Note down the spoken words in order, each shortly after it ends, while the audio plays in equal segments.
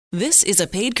This is a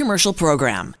paid commercial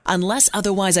program. Unless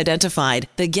otherwise identified,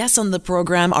 the guests on the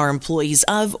program are employees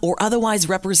of or otherwise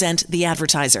represent the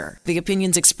advertiser. The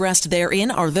opinions expressed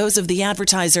therein are those of the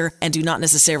advertiser and do not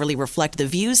necessarily reflect the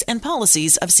views and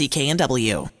policies of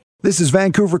CKNW. This is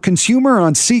Vancouver Consumer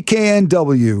on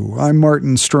CKNW. I'm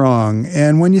Martin Strong.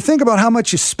 And when you think about how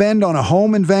much you spend on a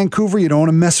home in Vancouver, you don't want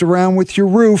to mess around with your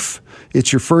roof.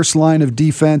 It's your first line of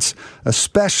defense,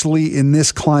 especially in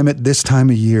this climate this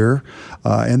time of year.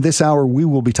 And this hour, we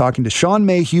will be talking to Sean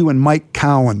Mayhew and Mike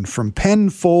Cowan from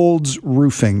Penfolds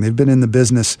Roofing. They've been in the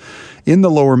business in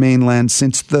the Lower Mainland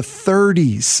since the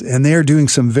 30s, and they're doing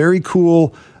some very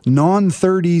cool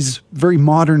non-30s, very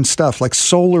modern stuff like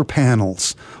solar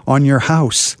panels on your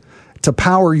house to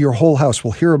power your whole house.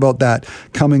 We'll hear about that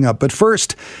coming up. But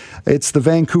first, it's the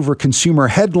Vancouver Consumer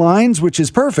headlines, which is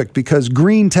perfect because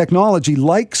green technology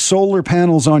like solar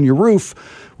panels on your roof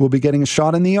will be getting a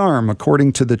shot in the arm.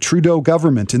 According to the Trudeau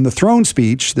government, in the throne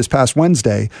speech this past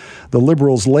Wednesday, the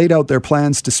Liberals laid out their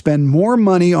plans to spend more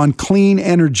money on clean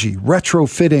energy,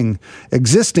 retrofitting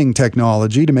existing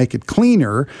technology to make it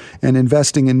cleaner, and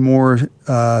investing in more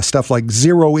stuff like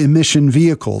zero-emission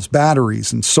vehicles,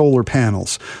 batteries, and solar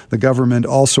panels. The government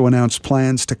also announced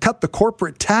plans to cut the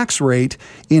corporate tax rate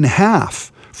in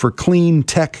half for clean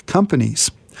tech companies.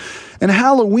 And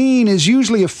Halloween is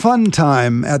usually a fun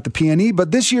time at the PNE, but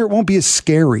this year it won't be as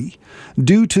scary.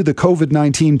 Due to the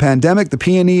COVID-19 pandemic, the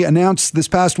PNE announced this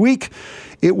past week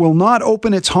it will not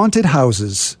open its haunted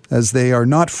houses as they are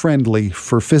not friendly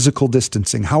for physical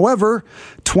distancing. However,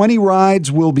 20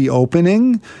 rides will be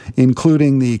opening,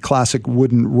 including the classic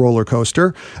wooden roller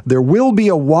coaster. There will be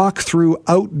a walk-through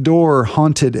outdoor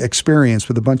haunted experience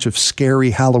with a bunch of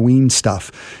scary Halloween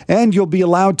stuff. And you'll be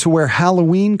allowed to wear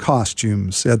Halloween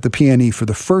costumes at the PNE for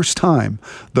the first time,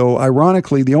 though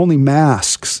ironically, the only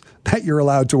masks that you're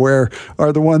allowed to wear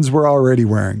are the ones we're already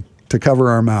wearing to cover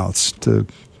our mouths, to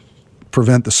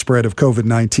prevent the spread of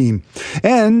COVID-19.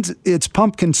 And it's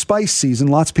pumpkin spice season.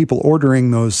 Lots of people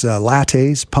ordering those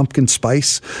lattes, pumpkin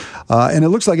spice. And it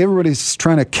looks like everybody's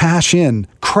trying to cash in.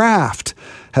 Kraft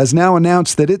has now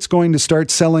announced that it's going to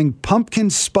start selling pumpkin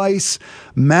spice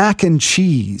mac and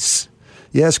cheese.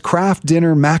 Yes, Kraft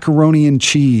Dinner macaroni and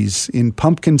cheese in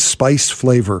pumpkin spice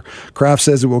flavor. Kraft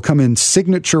says it will come in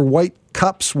signature white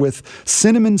cups with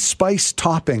cinnamon spice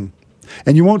topping.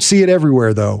 And you won't see it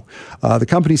everywhere, though. The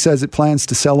company says it plans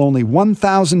to sell only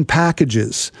 1,000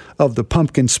 packages of the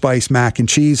pumpkin spice mac and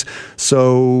cheese.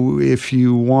 So if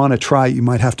you want to try it, you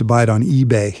might have to buy it on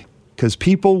eBay because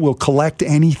people will collect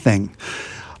anything.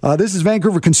 This is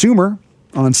Vancouver Consumer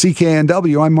on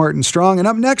CKNW. I'm Martin Strong. And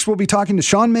up next, we'll be talking to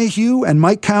Sean Mayhew and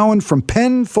Mike Cowan from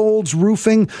Penfolds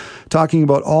Roofing, talking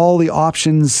about all the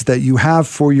options that you have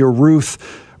for your roof,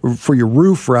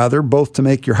 both to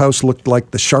make your house look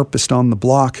like the sharpest on the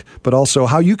block, but also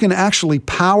how you can actually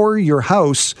power your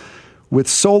house with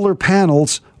solar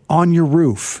panels on your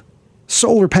roof.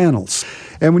 Solar panels.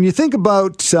 And when you think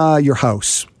about your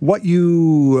house, what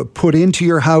you put into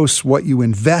your house, what you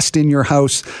invest in your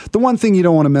house, the one thing you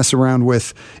don't want to mess around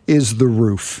with is the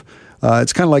roof.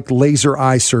 It's kind of like laser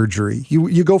eye surgery.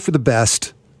 You go for the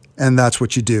best, and that's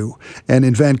what you do. And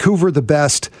in Vancouver, the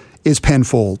best is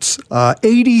Penfolds.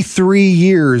 83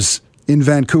 years in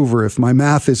Vancouver, if my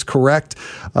math is correct.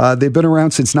 They've been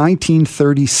around since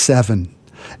 1937.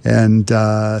 And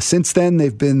since then,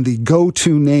 they've been the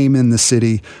go-to name in the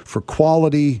city for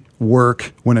quality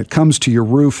work when it comes to your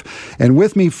roof. And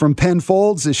with me from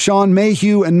Penfolds is Sean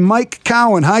Mayhew and Mike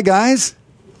Cowan. Hi, guys.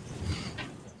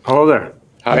 Hello there.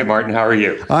 Hi, Martin. How are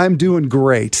you? I'm doing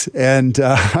great. And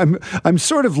I'm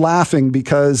sort of laughing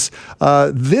because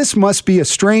this must be a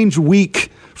strange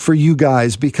week for you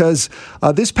guys because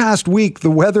this past week, the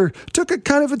weather took a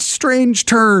kind of a strange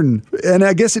turn. And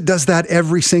I guess it does that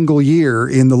every single year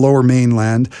in the Lower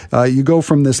Mainland. You go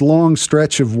from this long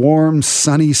stretch of warm,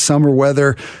 sunny summer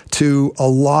weather to a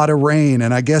lot of rain.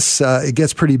 And I guess it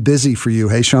gets pretty busy for you.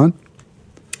 Hey, Sean?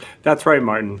 That's right,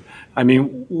 Martin. I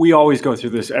mean, we always go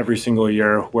through this every single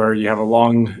year where you have a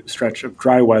long stretch of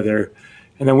dry weather,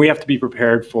 and then we have to be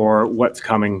prepared for what's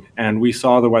coming. And we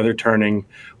saw the weather turning.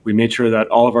 We made sure that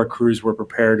all of our crews were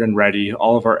prepared and ready.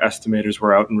 All of our estimators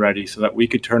were out and ready so that we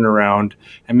could turn around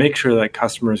and make sure that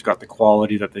customers got the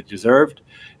quality that they deserved.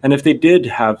 And if they did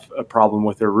have a problem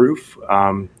with their roof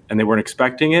and they weren't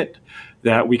expecting it,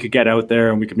 that we could get out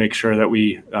there and we could make sure that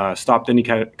we stopped any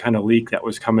kind of leak that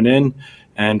was coming in,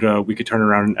 and we could turn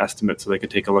around an estimate so they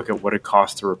could take a look at what it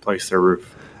costs to replace their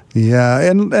roof. Yeah,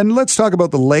 and let's talk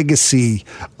about the legacy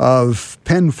of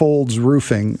Penfolds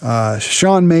Roofing.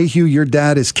 Sean Mayhew, your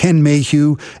dad is Ken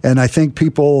Mayhew, and I think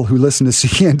people who listen to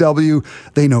CKNW,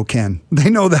 they know Ken. They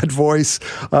know that voice.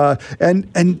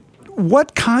 And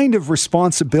what kind of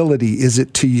responsibility is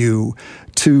it to you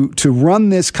to run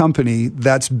this company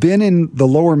that's been in the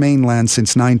Lower Mainland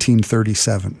since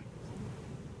 1937?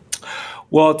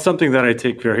 Well, it's something that I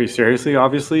take very seriously,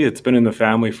 obviously. It's been in the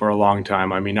family for a long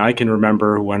time. I mean, I can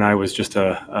remember when I was just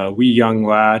a wee young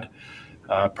lad,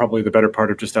 probably the better part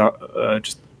of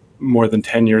just more than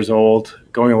 10 years old,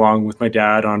 going along with my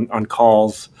dad on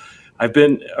calls. I've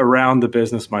been around the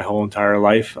business my whole entire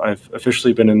life. I've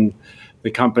officially been in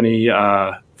the company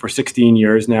for 16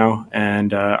 years now,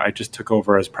 and I just took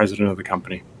over as president of the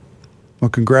company. Well,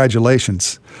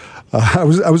 congratulations. I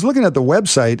was looking at the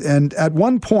website, and at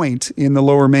one point in the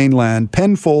Lower Mainland,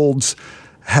 Penfolds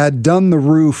had done the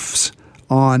roofs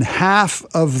on half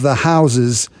of the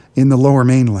houses in the Lower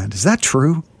Mainland. Is that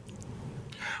true?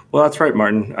 Well, that's right,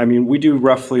 Martin. I mean, we do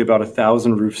roughly about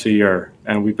 1,000 roofs a year,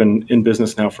 and we've been in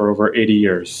business now for over 80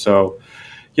 years. So,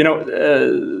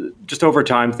 just over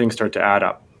time, things start to add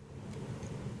up.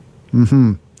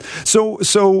 Mm-hmm.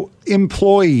 So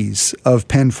employees of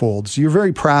Penfolds, you're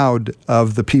very proud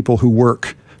of the people who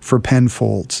work for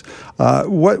Penfolds.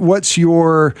 What's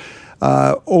your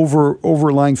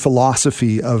overlying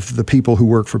philosophy of the people who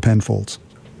work for Penfolds?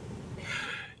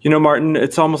 Martin,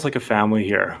 it's almost like a family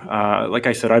here. Like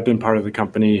I said, I've been part of the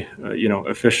company,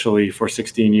 officially for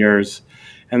 16 years.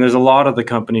 And there's a lot of the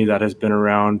company that has been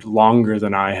around longer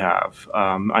than I have.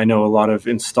 I know a lot of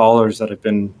installers that have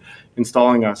been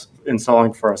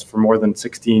installing for us for more than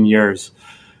 16 years,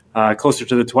 closer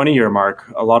to the 20-year mark.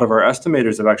 A lot of our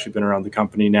estimators have actually been around the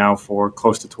company now for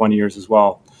close to 20 years as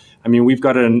well. I mean, we've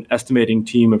got an estimating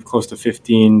team of close to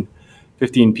 15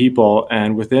 people,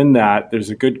 and within that, there's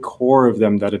a good core of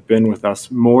them that have been with us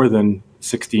more than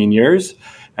 16 years,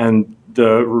 and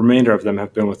the remainder of them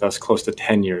have been with us close to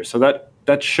 10 years. So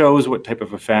that shows what type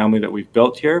of a family that we've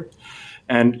built here.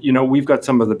 And, we've got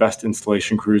some of the best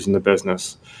installation crews in the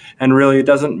business. And really, it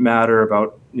doesn't matter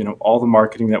about, all the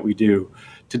marketing that we do.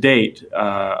 To date,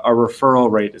 our referral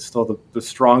rate is still the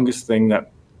strongest thing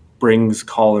that brings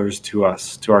callers to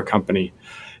us, to our company.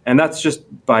 And that's just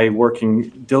by working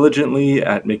diligently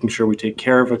at making sure we take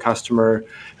care of a customer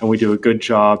and we do a good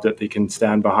job that they can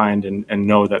stand behind and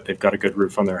know that they've got a good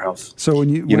roof on their house. So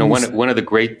when one of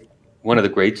the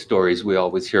great stories we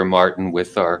always hear, Martin,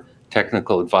 with our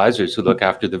technical advisors who look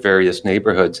after the various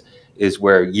neighborhoods is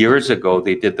where years ago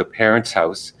they did the parents'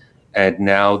 house, and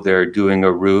now they're doing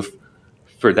a roof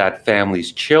for that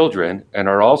family's children, and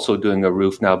are also doing a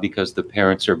roof now because the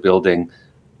parents are building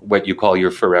what you call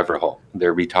your forever home,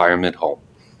 their retirement home.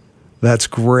 That's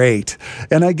great.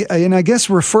 And I guess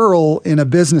referral in a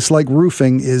business like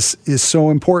roofing is so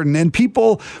important. And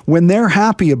people, when they're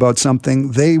happy about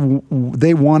something, they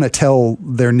want to tell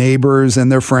their neighbors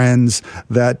and their friends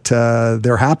that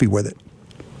they're happy with it.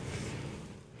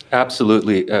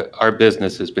 Absolutely. Our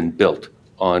business has been built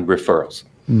on referrals.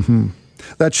 Mm-hmm.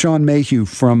 That's Sean Mayhew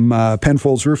from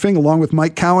Penfolds Roofing, along with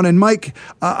Mike Cowan. And Mike,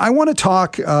 I want to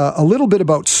talk a little bit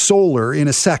about solar in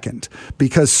a second,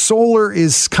 because solar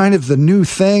is kind of the new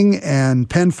thing, and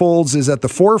Penfolds is at the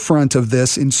forefront of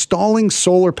this, installing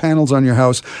solar panels on your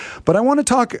house. But I want to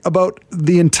talk about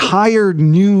the entire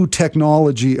new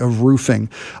technology of roofing.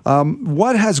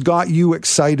 What has got you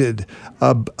excited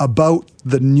about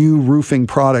the new roofing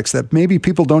products that maybe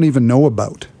people don't even know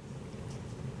about?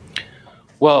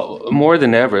 Well, more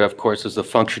than ever, of course, is the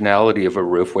functionality of a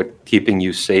roof, what keeping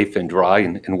you safe and dry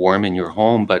and warm in your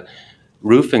home. But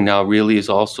roofing now really is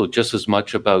also just as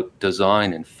much about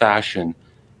design and fashion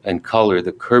and color,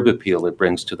 the curb appeal it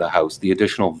brings to the house, the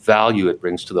additional value it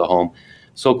brings to the home.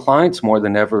 So clients more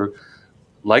than ever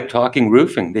like talking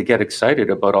roofing. They get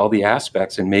excited about all the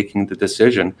aspects and making the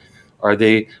decision. Are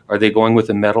they going with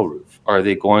a metal roof? Are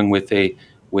they going with a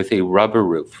rubber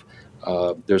roof?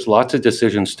 There's lots of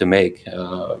decisions to make,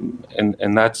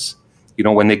 and that's,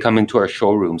 when they come into our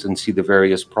showrooms and see the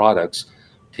various products,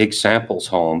 take samples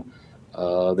home,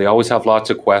 they always have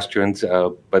lots of questions,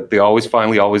 but they always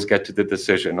get to the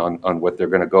decision on what they're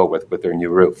going to go with their new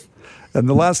roof. And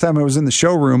the last time I was in the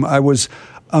showroom, I was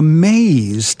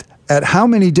amazed at how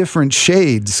many different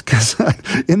shades, because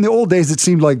in the old days, it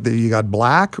seemed like you got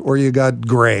black or you got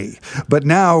gray. But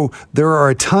now there are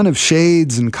a ton of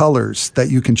shades and colors that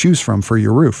you can choose from for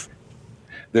your roof.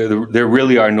 There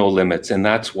really are no limits. And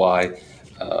that's why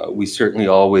we certainly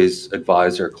always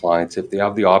advise our clients, if they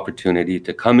have the opportunity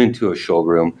to come into a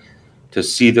showroom, to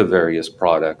see the various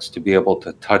products, to be able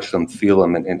to touch them, feel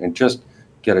them, and just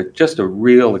get just a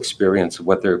real experience of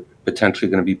what they're potentially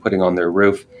going to be putting on their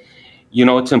roof.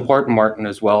 It's important, Martin,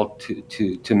 as well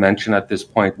to mention at this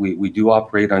point, we do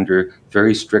operate under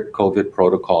very strict COVID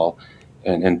protocol,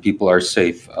 and people are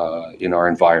safe in our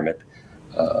environment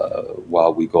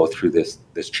while we go through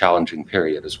this challenging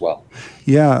period as well.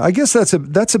 Yeah, I guess that's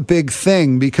a big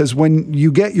thing, because when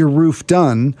you get your roof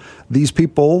done, these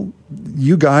people,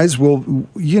 you guys will,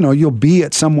 you'll be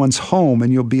at someone's home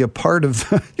and you'll be a part of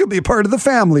the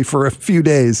family for a few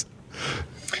days.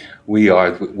 We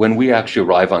are. When we actually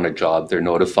arrive on a job, they're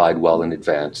notified well in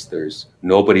advance. There's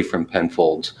nobody from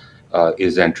Penfolds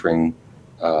is entering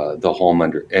the home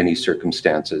under any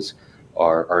circumstances.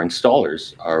 Our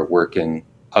installers are working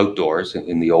outdoors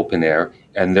in the open air,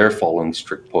 and they're following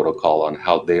strict protocol on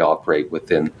how they operate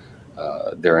within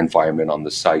their environment on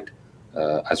the site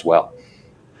as well.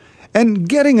 And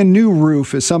getting a new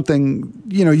roof is something,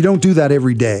 you don't do that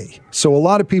every day. So a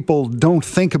lot of people don't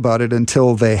think about it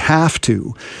until they have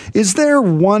to. Is there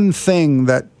one thing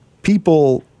that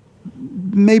people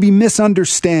maybe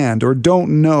misunderstand or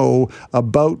don't know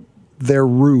about their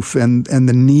roof and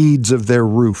the needs of their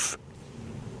roof?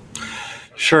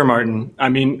 Sure, Martin. I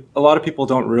mean, a lot of people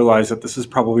don't realize that this is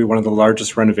probably one of the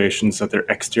largest renovations that their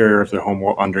exterior of their home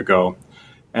will undergo.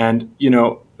 And,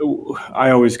 I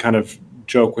always kind of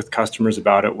joke with customers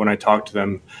about it when I talk to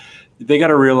them. They got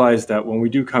to realize that when we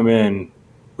do come in,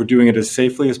 we're doing it as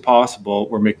safely as possible.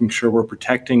 We're making sure we're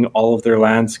protecting all of their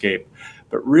landscape.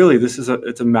 But really,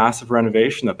 it's a massive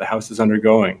renovation that the house is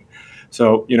undergoing.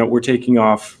 So, we're taking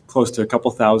off close to a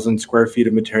couple thousand square feet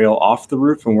of material off the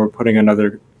roof, and we're putting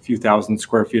another few thousand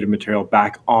square feet of material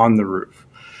back on the roof.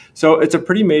 So it's a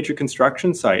pretty major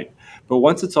construction site. But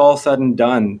once it's all said and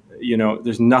done,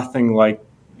 there's nothing like,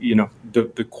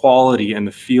 the quality and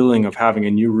the feeling of having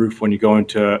a new roof when you go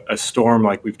into a storm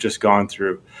like we've just gone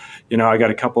through. I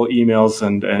got a couple emails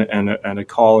and a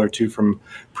call or two from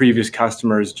previous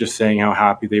customers just saying how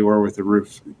happy they were with the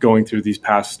roof going through these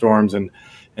past storms, and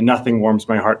nothing warms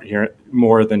my heart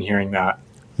more than hearing that.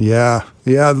 Yeah.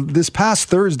 This past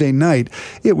Thursday night,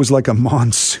 it was like a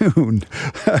monsoon.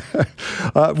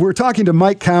 We're talking to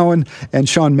Mike Cowan and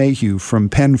Sean Mayhew from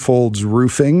Penfolds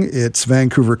Roofing. It's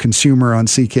Vancouver Consumer on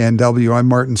CKNW. I'm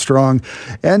Martin Strong.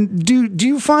 And do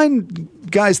you find,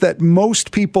 guys, that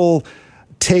most people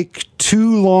take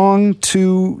too long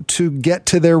to get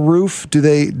to their roof? Do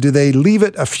they leave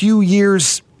it a few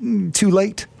years too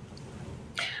late?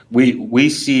 We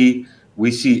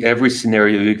see every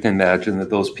scenario you can imagine, that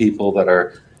those people that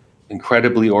are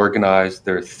incredibly organized,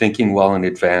 they're thinking well in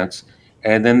advance.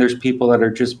 And then there's people that are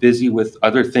just busy with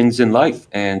other things in life.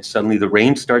 And suddenly the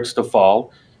rain starts to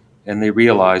fall and they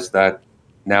realize that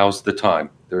now's the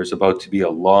time. There's about to be a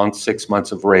long 6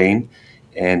 months of rain,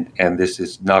 and this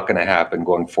is not going to happen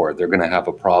going forward. They're going to have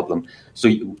a problem. So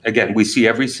again, we see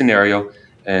every scenario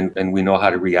and we know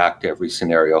how to react to every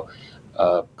scenario.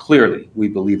 Clearly, we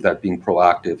believe that being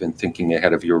proactive and thinking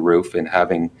ahead of your roof and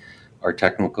having our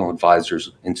technical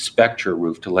advisors inspect your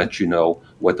roof to let you know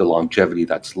what the longevity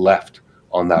that's left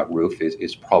on that roof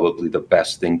is probably the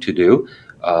best thing to do.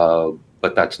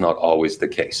 But that's not always the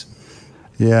case.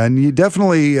 Yeah, and you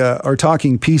definitely are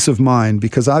talking peace of mind,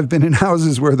 because I've been in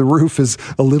houses where the roof is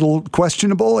a little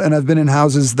questionable, and I've been in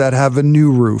houses that have a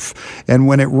new roof. And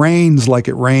when it rains like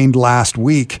it rained last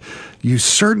week, you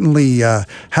certainly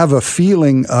have a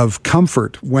feeling of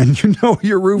comfort when you know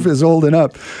your roof is holding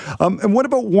up. And what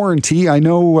about warranty? I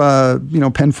know,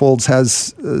 Penfolds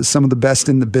has some of the best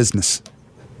in the business.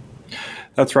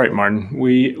 That's right, Martin.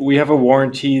 We have a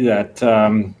warranty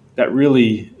that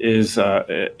really is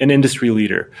an industry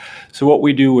leader. So what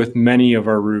we do with many of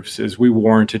our roofs is we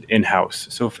warrant it in-house.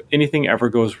 So if anything ever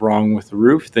goes wrong with the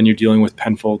roof, then you're dealing with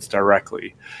Penfolds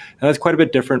directly. And that's quite a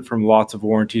bit different from lots of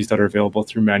warranties that are available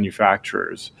through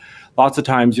manufacturers. Lots of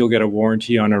times you'll get a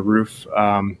warranty on a roof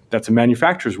that's a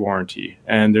manufacturer's warranty.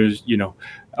 And there's,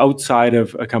 outside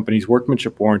of a company's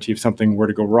workmanship warranty, if something were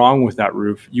to go wrong with that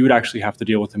roof, you would actually have to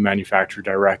deal with the manufacturer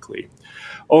directly.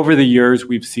 Over the years,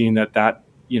 we've seen that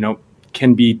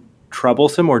can be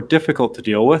troublesome or difficult to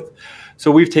deal with.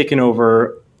 So we've taken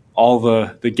over all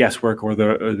the guesswork or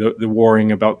the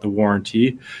worrying about the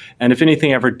warranty. And if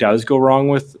anything ever does go wrong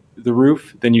with the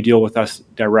roof, then you deal with us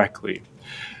directly.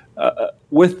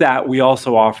 With that, we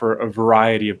also offer a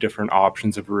variety of different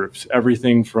options of roofs,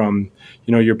 everything from,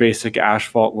 your basic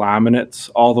asphalt laminates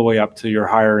all the way up to your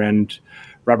higher end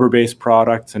rubber-based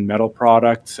products and metal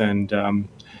products. And,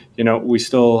 we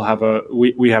still have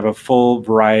we have a full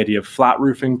variety of flat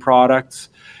roofing products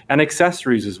and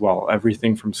accessories as well.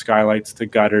 Everything from skylights to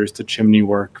gutters to chimney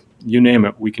work, you name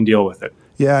it, we can deal with it.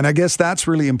 Yeah, and I guess that's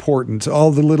really important.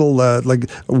 All the little like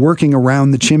working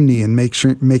around the chimney and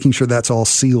making sure that's all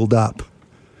sealed up.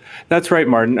 That's right,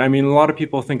 Martin. I mean, a lot of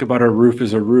people think about a roof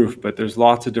as a roof, but there's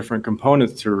lots of different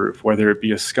components to a roof, whether it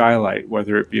be a skylight,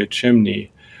 whether it be a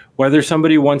chimney, whether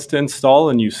somebody wants to install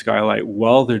a new skylight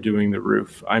while they're doing the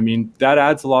roof. I mean, that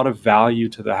adds a lot of value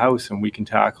to the house, and we can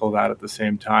tackle that at the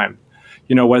same time.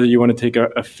 You know, whether you want to take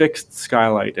a fixed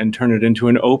skylight and turn it into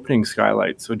an opening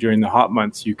skylight, so during the hot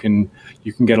months you can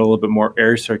get a little bit more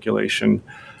air circulation.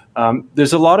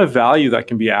 There's a lot of value that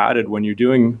can be added when you're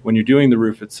doing the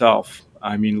roof itself.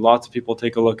 I mean, lots of people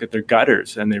take a look at their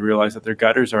gutters and they realize that their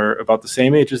gutters are about the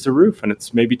same age as the roof, and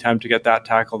it's maybe time to get that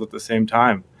tackled at the same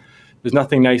time. There's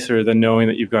nothing nicer than knowing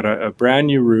that you've got a brand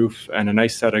new roof and a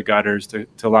nice set of gutters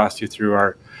to last you through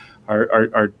our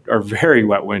very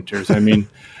wet winters. I mean,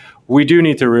 we do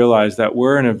need to realize that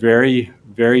we're in a very,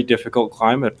 very difficult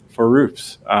climate for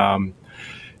roofs.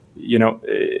 You know,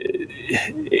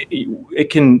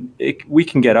 we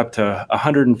can get up to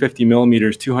 150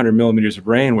 millimeters, 200 millimeters of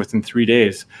rain within 3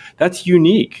 days. That's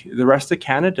unique. The rest of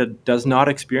Canada does not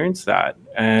experience that.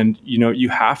 And, you know, you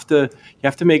have to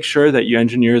make sure that you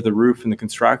engineer the roof and the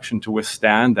construction to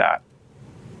withstand that.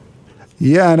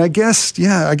 Yeah, and I guess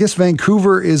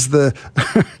Vancouver is the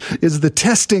is the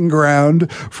testing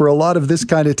ground for a lot of this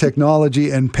kind of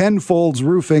technology, and Penfolds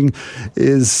Roofing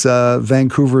is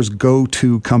Vancouver's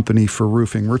go-to company for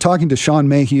roofing. We're talking to Sean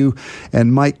Mayhew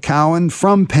and Mike Cowan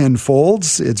from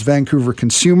Penfolds. It's Vancouver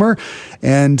Consumer,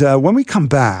 and when we come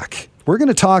back, we're going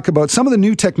to talk about some of the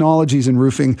new technologies in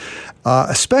roofing,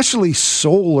 especially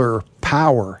solar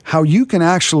power, how you can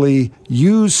actually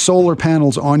use solar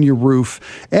panels on your roof.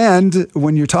 And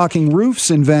when you're talking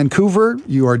roofs in Vancouver,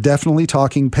 you are definitely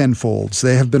talking Penfolds.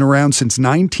 They have been around since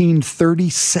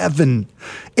 1937.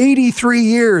 83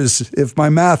 years, if my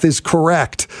math is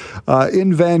correct,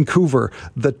 in Vancouver,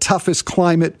 the toughest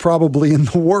climate probably in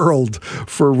the world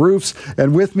for roofs.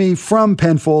 And with me from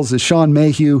Penfolds is Sean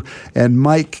Mayhew and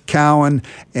Mike Cowan.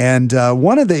 And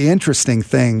one of the interesting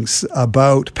things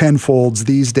about Penfolds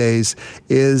these days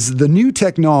is the new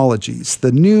technologies,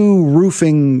 the new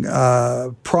roofing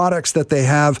products that they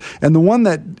have. And the one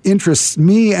that interests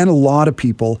me and a lot of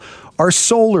people are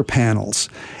solar panels.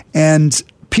 And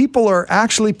people are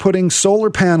actually putting solar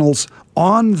panels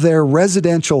on their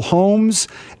residential homes,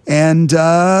 and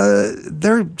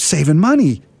they're saving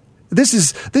money. This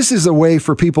is a way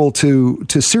for people to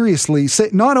seriously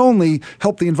not only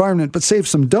help the environment, but save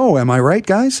some dough. Am I right,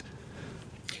 guys?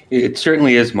 It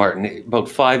certainly is, Martin. About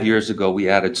 5 years ago, we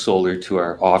added solar to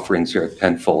our offerings here at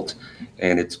Penfolds,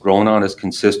 and it's grown on us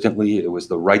consistently. It was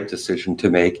the right decision to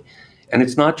make. And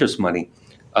it's not just money.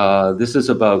 This is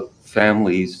about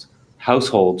families,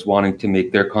 households wanting to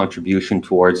make their contribution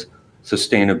towards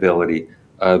sustainability,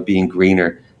 being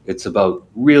greener. It's about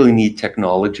really neat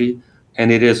technology,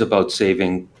 and it is about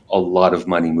saving a lot of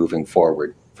money moving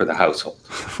forward for the household.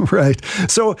 Right.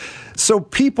 So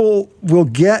people will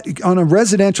get on a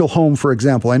residential home, for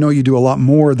example. I know you do a lot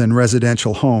more than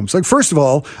residential homes. Like, first of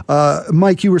all,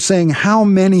 Mike, you were saying how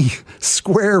many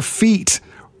square feet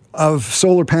of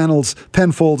solar panels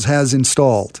Penfolds has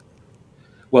installed?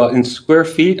 Well, in square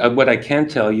feet, what I can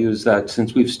tell you is that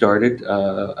since we've started,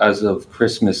 as of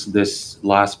Christmas this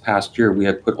past year, we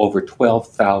had put over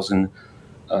 12,000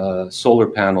 solar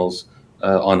panels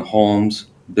on homes,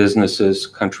 businesses,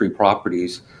 country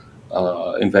properties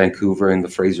in Vancouver and the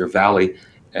Fraser Valley.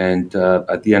 And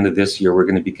at the end of this year, we're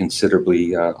going to be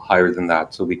considerably higher than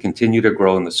that. So we continue to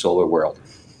grow in the solar world.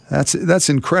 That's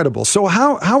incredible. So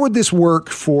how would this work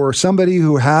for somebody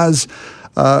who has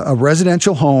a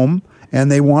residential home and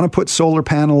they want to put solar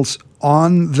panels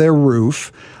on their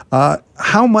roof?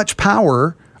 How much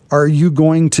power are you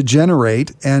going to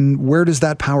generate, and where does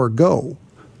that power go?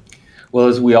 Well,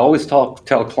 as we always tell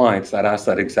clients that ask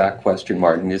that exact question,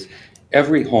 Martin, is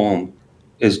every home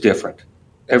is different.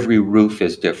 Every roof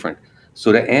is different.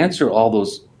 So to answer all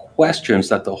those questions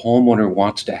that the homeowner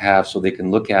wants to have so they can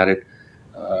look at it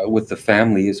with the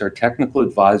family, is our technical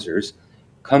advisors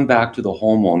come back to the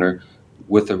homeowner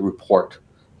with a report.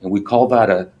 And we call that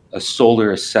a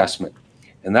solar assessment.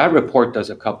 And that report does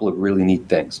a couple of really neat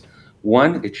things.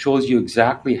 One, it shows you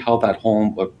exactly how that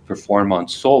home will perform on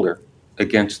solar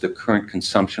against the current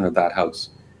consumption of that house.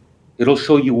 It'll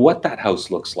show you what that house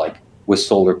looks like with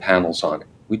solar panels on it.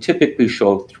 We typically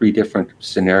show 3 different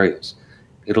scenarios.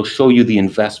 It'll show you the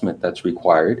investment that's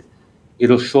required.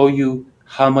 It'll show you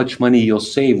how much money you'll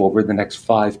save over the next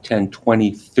 5, 10,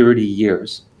 20, 30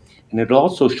 years. And it'll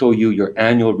also show you your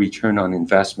annual return on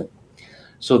investment.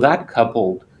 So that,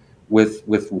 coupled with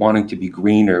wanting to be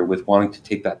greener, with wanting to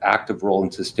take that active role in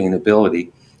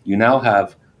sustainability, you now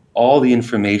have all the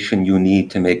information you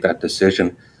need to make that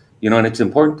decision. And it's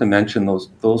important to mention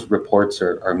those reports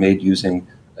are made using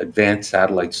advanced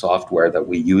satellite software that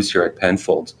we use here at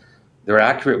Penfolds. They're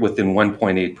accurate within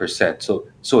 1.8%.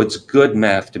 So it's good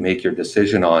math to make your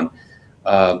decision on.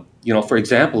 For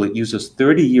example, it uses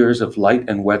 30 years of light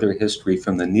and weather history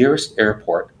from the nearest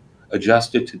airport,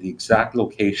 adjusted to the exact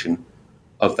location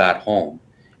of that home,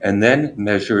 and then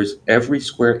measures every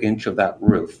square inch of that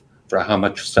roof for how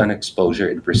much sun exposure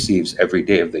it receives every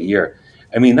day of the year.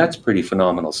 I mean, that's pretty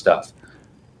phenomenal stuff.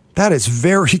 That is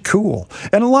very cool.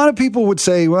 And a lot of people would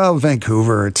say, well,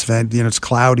 Vancouver, it's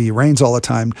cloudy, it rains all the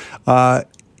time.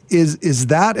 Is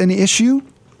that an issue?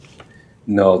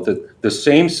 No, the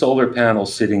same solar panel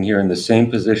sitting here in the same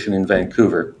position in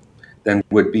Vancouver then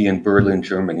would be in Berlin,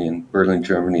 Germany. And Berlin,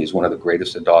 Germany is one of the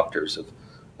greatest adopters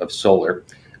of solar.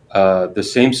 The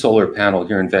same solar panel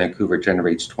here in Vancouver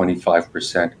generates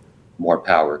 25% more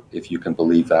power, if you can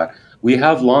believe that. We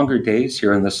have longer days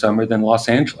here in the summer than Los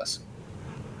Angeles.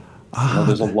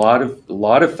 There's a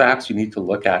lot of facts you need to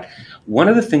look at. One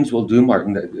of the things we'll do,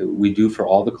 Martin, that we do for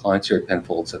all the clients here at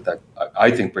Penfolds that I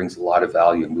think brings a lot of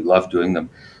value, and we love doing them,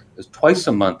 is twice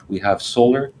a month we have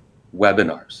solar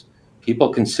webinars.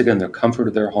 People can sit in the comfort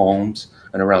of their homes,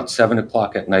 and around 7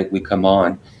 o'clock at night we come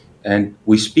on and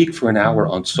we speak for an hour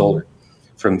on solar,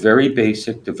 from very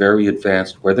basic to very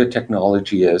advanced, where the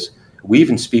technology is. We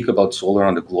even speak about solar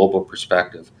on a global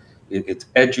perspective. It's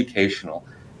educational.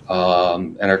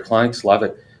 And our clients love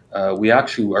it.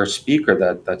 Our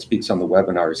speaker that speaks on the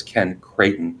webinar is Ken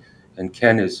Creighton, and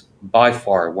Ken is by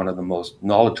far one of the most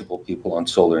knowledgeable people on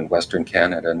solar in Western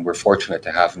Canada, and we're fortunate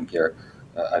to have him here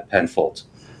at Penfolds.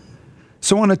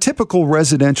 So on a typical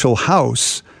residential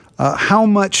house, how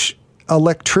much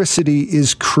electricity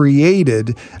is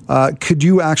created? Could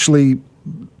you actually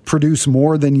produce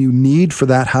more than you need for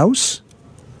that house?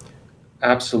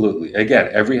 Absolutely. Again,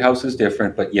 every house is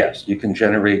different, but yes, you can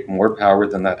generate more power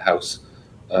than that house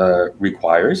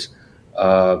requires.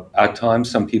 At times,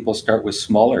 some people start with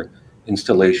smaller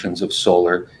installations of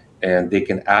solar, and they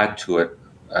can add to it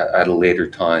at a later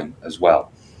time as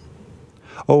well.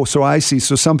 Oh, so I see.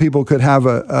 So some people could have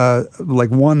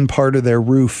like one part of their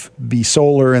roof be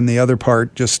solar and the other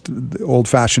part just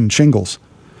old-fashioned shingles.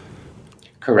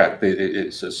 Correct.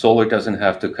 Solar doesn't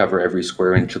have to cover every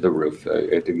square inch of the roof.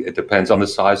 It depends on the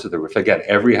size of the roof. Again,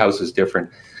 every house is different.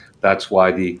 That's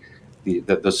why the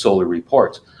solar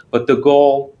reports. But the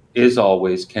goal is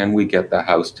always, can we get the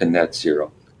house to net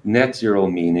zero? Net zero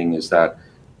meaning is that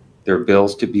their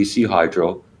bills to BC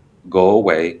Hydro go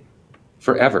away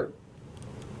forever.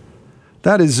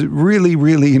 That is really,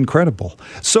 really incredible.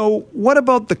 So what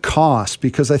about the cost?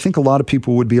 Because I think a lot of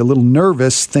people would be a little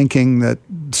nervous thinking that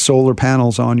solar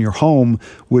panels on your home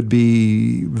would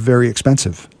be very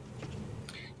expensive.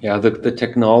 Yeah, the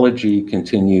technology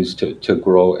continues to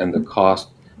grow, and the cost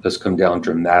has come down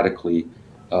dramatically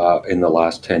in the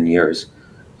last 10 years.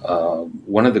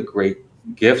 One of the great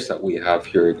gifts that we have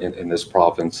here in this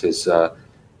province is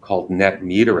called net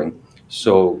metering.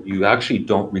 So you actually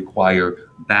don't require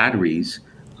batteries,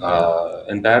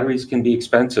 and batteries can be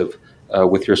expensive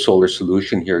with your solar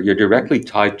solution here. You're directly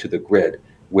tied to the grid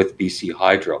with BC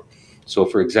Hydro. So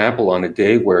for example, on a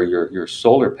day where your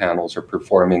solar panels are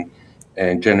performing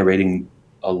and generating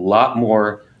a lot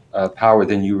more power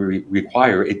than you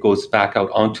require, it goes back out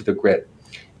onto the grid.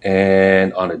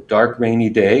 And on a dark, rainy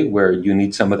day where you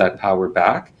need some of that power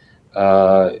back,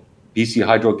 BC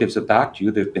Hydro gives it back to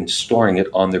you. They've been storing it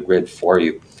on the grid for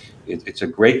you. It's a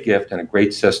great gift and a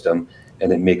great system,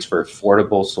 and it makes for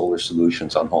affordable solar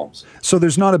solutions on homes. So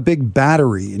there's not a big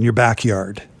battery in your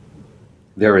backyard?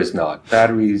 There is not.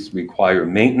 Batteries require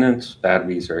maintenance,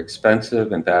 batteries are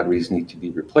expensive, and batteries need to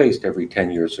be replaced every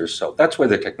 10 years or so. That's where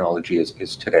the technology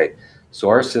is today. So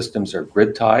our systems are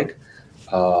grid-tied,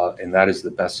 and that is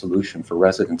the best solution for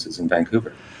residences in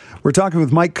Vancouver. We're talking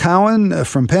with Mike Cowan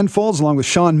from Penfolds, along with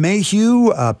Sean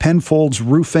Mayhew, Penfolds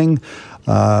Roofing,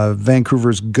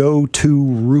 Vancouver's go-to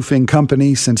roofing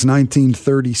company since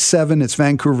 1937. It's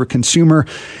Vancouver Consumer,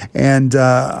 and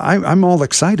I'm all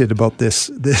excited about this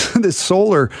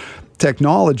solar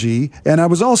technology. And I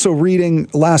was also reading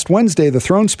last Wednesday, the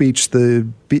throne speech, the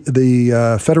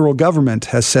federal government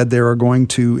has said they are going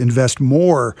to invest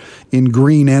more in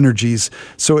green energies.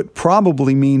 So it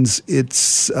probably means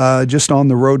it's just on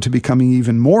the road to becoming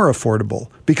even more affordable,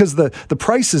 because the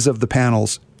prices of the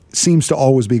panels seems to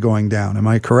always be going down. Am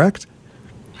I correct?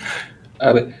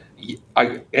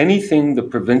 Anything the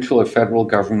provincial or federal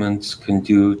governments can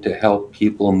do to help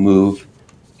people move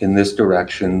in this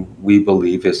direction, we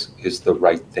believe is the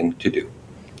right thing to do.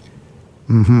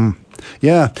 Mm-hmm.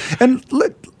 Yeah. And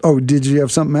did you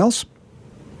have something else?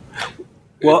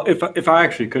 Well, if I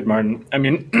actually could, Martin, I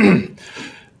mean,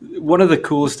 one of the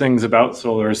coolest things about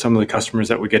solar is some of the customers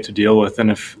that we get to deal with.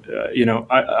 And if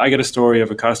I get a story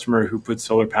of a customer who put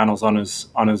solar panels on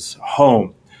his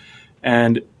home,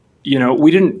 and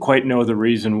we didn't quite know the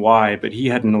reason why, but he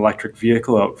had an electric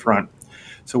vehicle out front.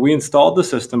 So we installed the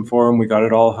system for him. We got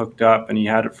it all hooked up, and he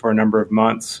had it for a number of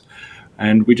months.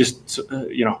 And we just,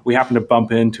 we happened to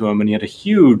bump into him, and he had a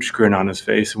huge grin on his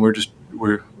face. And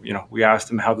we asked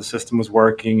him how the system was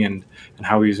working and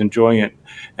how he was enjoying it.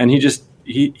 And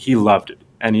he loved it.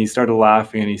 And he started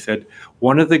laughing, and he said,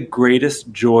 one of the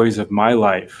greatest joys of my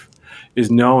life is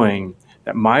knowing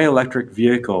that my electric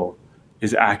vehicle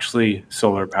is actually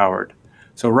solar powered.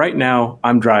 So right now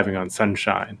I'm driving on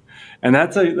sunshine. And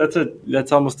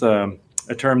that's almost a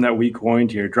term that we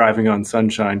coined here, driving on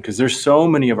sunshine, because there's so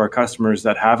many of our customers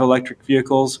that have electric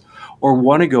vehicles or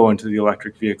want to go into the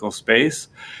electric vehicle space.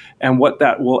 And what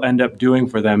that will end up doing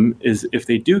for them is if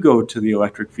they do go to the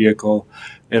electric vehicle,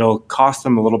 it'll cost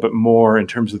them a little bit more in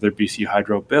terms of their BC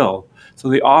Hydro bill. So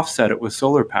they offset it with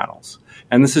solar panels.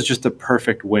 And this is just a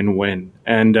perfect win-win.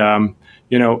 And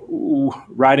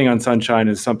riding on sunshine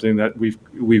is something that we've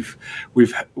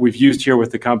used here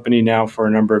with the company now for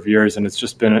a number of years, and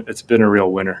it's been a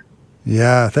real winner.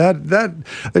 Yeah,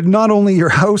 that not only your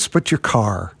house but your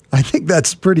car. I think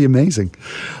that's pretty amazing.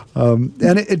 And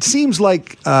it seems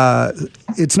like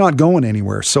it's not going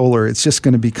anywhere. Solar, it's just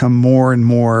going to become more and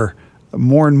more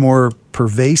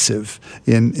pervasive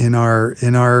in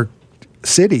our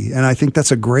city, and I think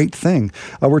that's a great thing.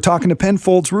 We're talking to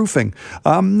Penfolds Roofing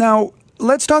now.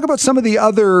 Let's talk about some of the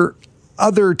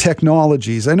other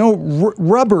technologies. I know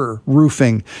rubber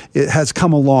roofing, it has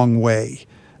come a long way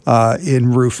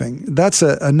in roofing. That's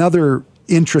another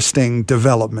interesting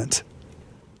development.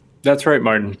 That's right,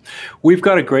 Martin. We've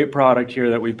got a great product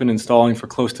here that we've been installing for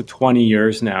close to 20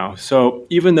 years now. So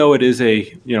even though it is a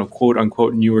quote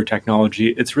unquote newer technology,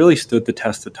 it's really stood the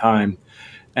test of time.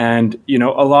 And,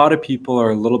 a lot of people are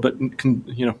a little bit,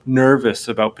 nervous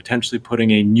about potentially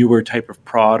putting a newer type of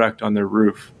product on their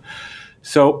roof.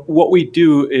 So what we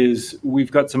do is we've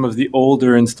got some of the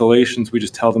older installations. We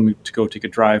just tell them to go take a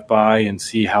drive by and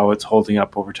see how it's holding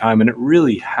up over time. And it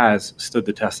really has stood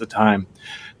the test of time.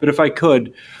 But if I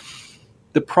could,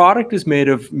 the product is made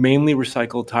of mainly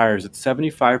recycled tires. It's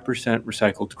 75%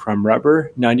 recycled crumb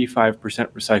rubber, 95%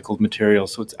 recycled material.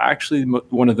 So it's actually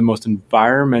one of the most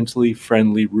environmentally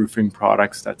friendly roofing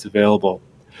products that's available.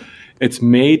 It's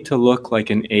made to look like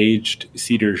an aged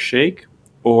cedar shake,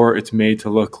 or it's made to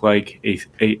look like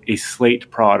a slate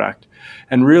product.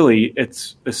 And really,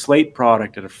 it's a slate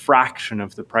product at a fraction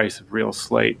of the price of real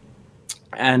slate.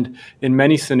 And in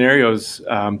many scenarios,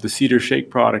 the cedar shake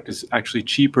product is actually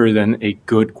cheaper than a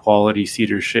good quality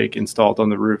cedar shake installed on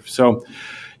the roof. So,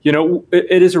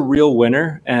 it is a real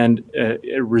winner, and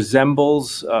it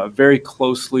resembles very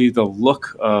closely the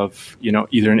look of,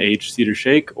 either an aged cedar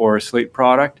shake or a slate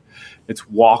product. It's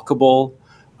walkable.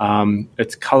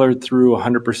 It's colored through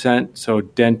 100%, so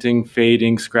denting,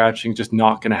 fading, scratching, just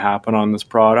not going to happen on this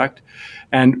product.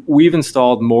 And we've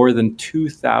installed more than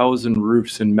 2,000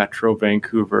 roofs in Metro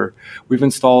Vancouver. We've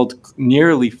installed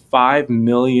nearly 5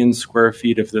 million square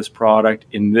feet of this product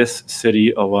in this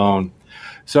city alone.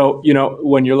 So,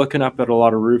 when you're looking up at a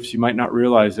lot of roofs, you might not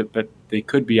realize it, but they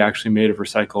could be actually made of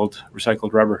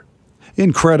recycled rubber.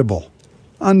 Incredible.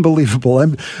 Unbelievable.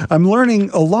 I'm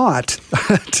learning a lot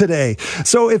today.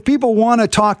 So if people want to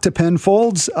talk to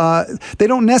Penfolds, they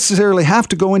don't necessarily have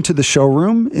to go into the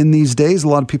showroom in these days. A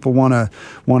lot of people want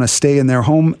to stay in their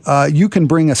home. You can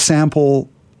bring a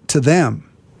sample to them.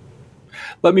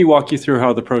 Let me walk you through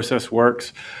how the process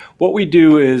works. What we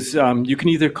do is you can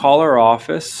either call our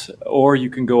office or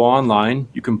you can go online.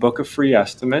 You can book a free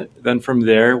estimate. Then from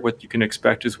there, what you can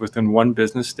expect is within one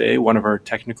business day, one of our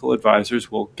technical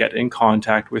advisors will get in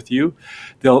contact with you.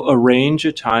 They'll arrange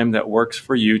a time that works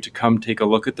for you to come take a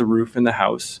look at the roof in the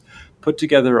house, put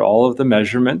together all of the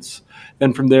measurements.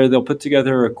 Then from there, they'll put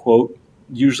together a quote.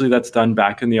 Usually that's done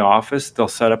back in the office. They'll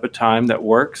set up a time that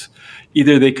works.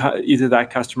 Either that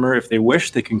customer, if they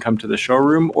wish, they can come to the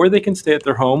showroom, or they can stay at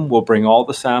their home. We'll bring all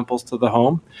the samples to the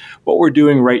home. What we're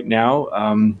doing right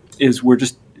now is we're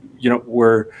just,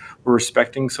 we're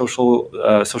respecting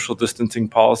social distancing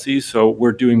policies. So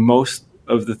we're doing most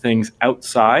of the things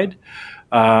outside.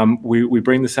 We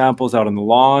bring the samples out on the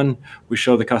lawn. We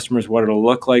show the customers what it'll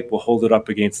look like. We'll hold it up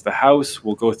against the house.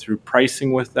 We'll go through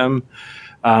pricing with them.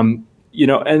 And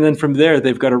then from there,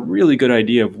 they've got a really good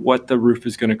idea of what the roof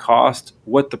is going to cost,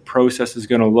 what the process is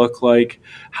going to look like,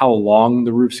 how long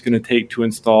the roof's going to take to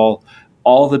install.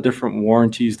 all the different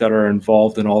warranties that are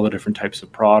involved in all the different types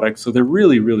of products. So they're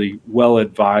really, really well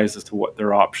advised as to what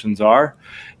their options are.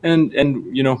 And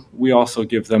we also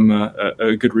give them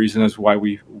a good reason as why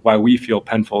we feel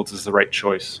Penfolds is the right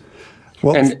choice.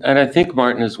 Well, and I think,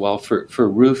 Martin, as well, for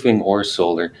roofing or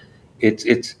solar,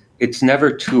 it's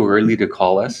never too early to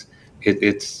call us.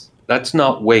 Let's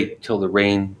not wait till the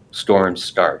rainstorms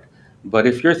start. But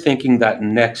if you're thinking that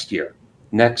next year,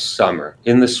 next summer,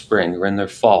 in the spring or in the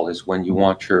fall is when you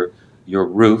want your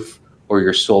roof or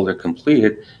your solar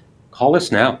completed, call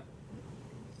us now.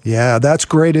 Yeah, that's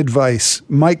great advice.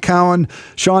 Mike Cowan,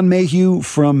 Sean Mayhew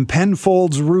from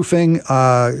Penfolds Roofing.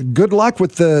 Good luck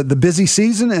with the busy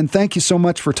season, and thank you so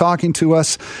much for talking to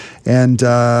us. And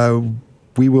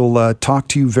we will talk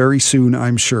to you very soon,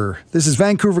 I'm sure. This is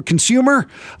Vancouver Consumer.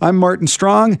 I'm Martin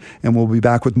Strong, and we'll be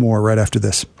back with more right after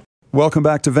this. Welcome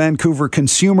back to Vancouver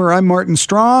Consumer. I'm Martin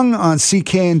Strong on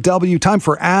CKNW. Time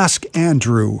for Ask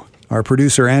Andrew. Our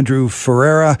producer, Andrew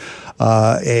Ferreira,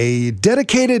 a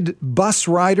dedicated bus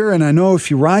rider. And I know if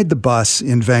you ride the bus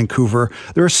in Vancouver,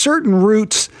 there are certain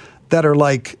routes that are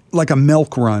like a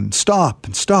milk run. Stop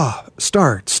and stop,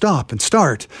 start, stop and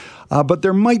start. But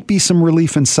there might be some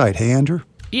relief in sight. Hey, Andrew?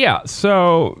 Yeah,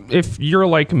 so if you're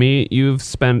like me, you've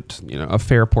spent a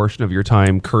fair portion of your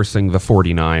time cursing the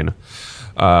 49.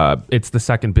 It's the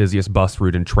second busiest bus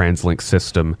route in TransLink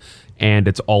system, and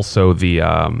it's also the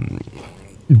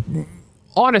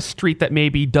on a street that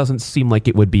maybe doesn't seem like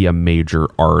it would be a major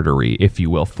artery, if you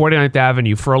will. 49th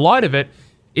Avenue, for a lot of it,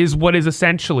 is what is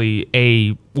essentially a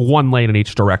one lane in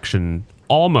each direction,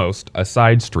 almost a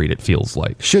side street, it feels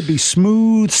like. Should be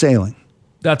smooth sailing.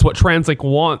 That's what TransLink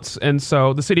wants. And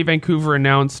so the city of Vancouver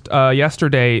announced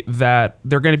yesterday that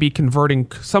they're going to be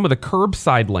converting some of the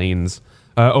curbside lanes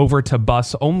over to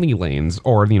bus-only lanes,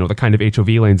 or, the kind of HOV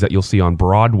lanes that you'll see on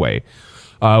Broadway,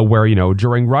 where,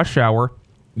 during rush hour,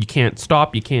 you can't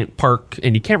stop, you can't park,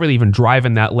 and you can't really even drive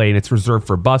in that lane. It's reserved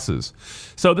for buses.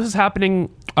 So this is happening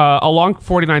along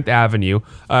 49th Avenue.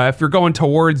 If you're going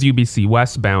towards UBC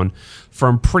westbound,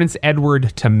 from Prince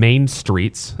Edward to Main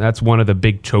Streets, that's one of the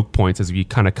big choke points as you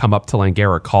kind of come up to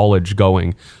Langara College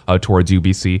going towards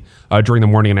UBC during the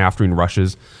morning and afternoon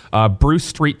rushes. Bruce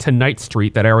Street to Knight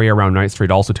Street, that area around Knight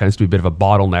Street also tends to be a bit of a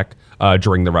bottleneck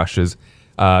during the rushes.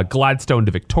 Gladstone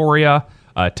to Victoria,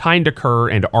 Tyne to Kerr,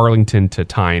 and Arlington to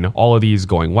Tyne, all of these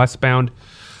going westbound.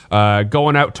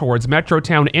 Going out towards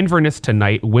Metrotown, Inverness to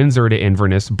Knight, Windsor to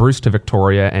Inverness, Bruce to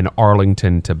Victoria, and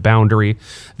Arlington to Boundary.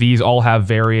 These all have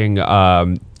varying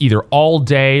either all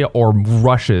day or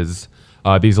rushes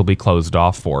these will be closed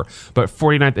off for. But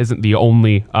 49th isn't the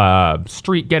only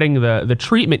street getting the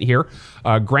treatment here.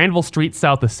 Granville Street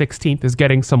south of 16th is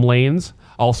getting some lanes,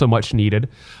 also much needed.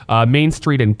 Main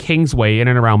Street and Kingsway in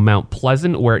and around Mount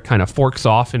Pleasant, where it kind of forks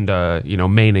off into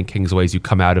Main and Kingsway as you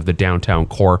come out of the downtown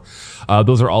core.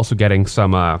 Those are also getting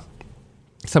some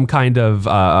kind of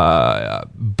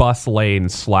bus lane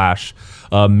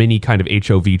 / mini kind of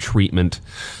HOV treatment.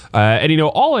 And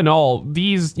all in all,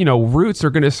 these routes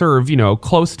are going to serve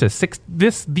close to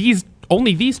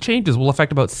these changes will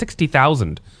affect about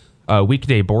 60,000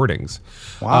 weekday boardings.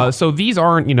 Wow. So these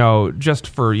aren't just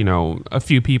for a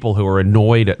few people who are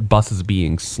annoyed at buses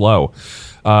being slow.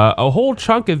 A whole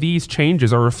chunk of these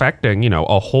changes are affecting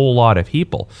a whole lot of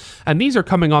people, and these are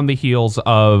coming on the heels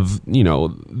of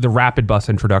the rapid bus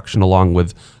introduction, along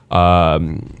with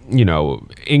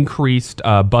increased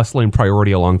bus lane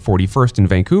priority along 41st in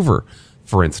Vancouver,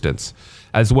 for instance.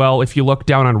 As well, if you look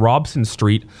down on Robson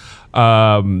Street,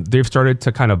 they've started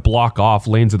to kind of block off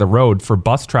lanes of the road for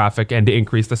bus traffic and to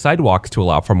increase the sidewalks to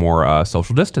allow for more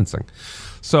social distancing.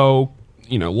 So,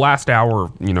 last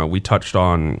hour, we touched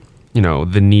on,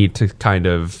 the need to kind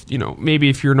of, maybe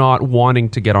if you're not wanting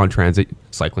to get on transit,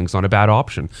 cycling's not a bad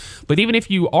option. But even if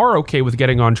you are okay with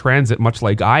getting on transit, much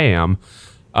like I am,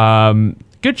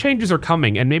 good changes are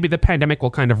coming, and maybe the pandemic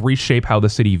will kind of reshape how the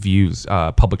city views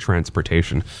public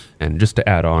transportation. And just to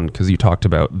add on, because you talked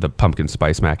about the pumpkin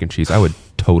spice mac and cheese, I would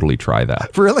totally try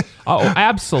that. Really? Oh,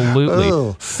 absolutely.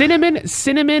 Oh.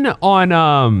 Cinnamon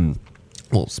on,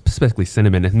 specifically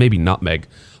cinnamon and maybe nutmeg,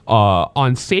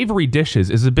 on savory dishes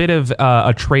is a bit of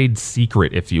a trade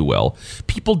secret, if you will.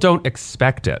 People don't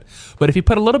expect it. But if you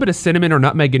put a little bit of cinnamon or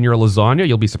nutmeg in your lasagna,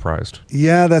 you'll be surprised.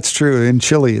 Yeah, that's true. In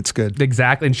chili, it's good.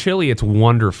 Exactly. In chili, it's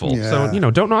wonderful. Yeah.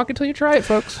 So, don't knock until you try it,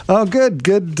 folks. Oh, good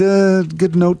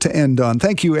note to end on.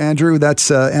 Thank you, Andrew. That's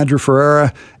Andrew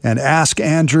Ferreira and Ask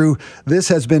Andrew. This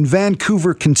has been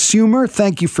Vancouver Consumer.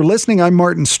 Thank you for listening. I'm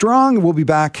Martin Strong. We'll be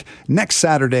back next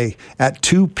Saturday at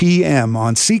 2 p.m.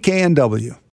 on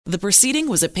CKNW. The proceeding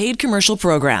was a paid commercial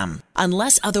program.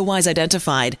 Unless otherwise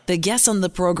identified, the guests on the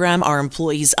program are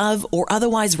employees of or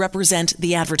otherwise represent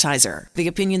the advertiser. The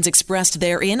opinions expressed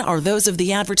therein are those of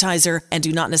the advertiser and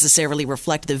do not necessarily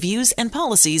reflect the views and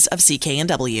policies of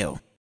CKNW.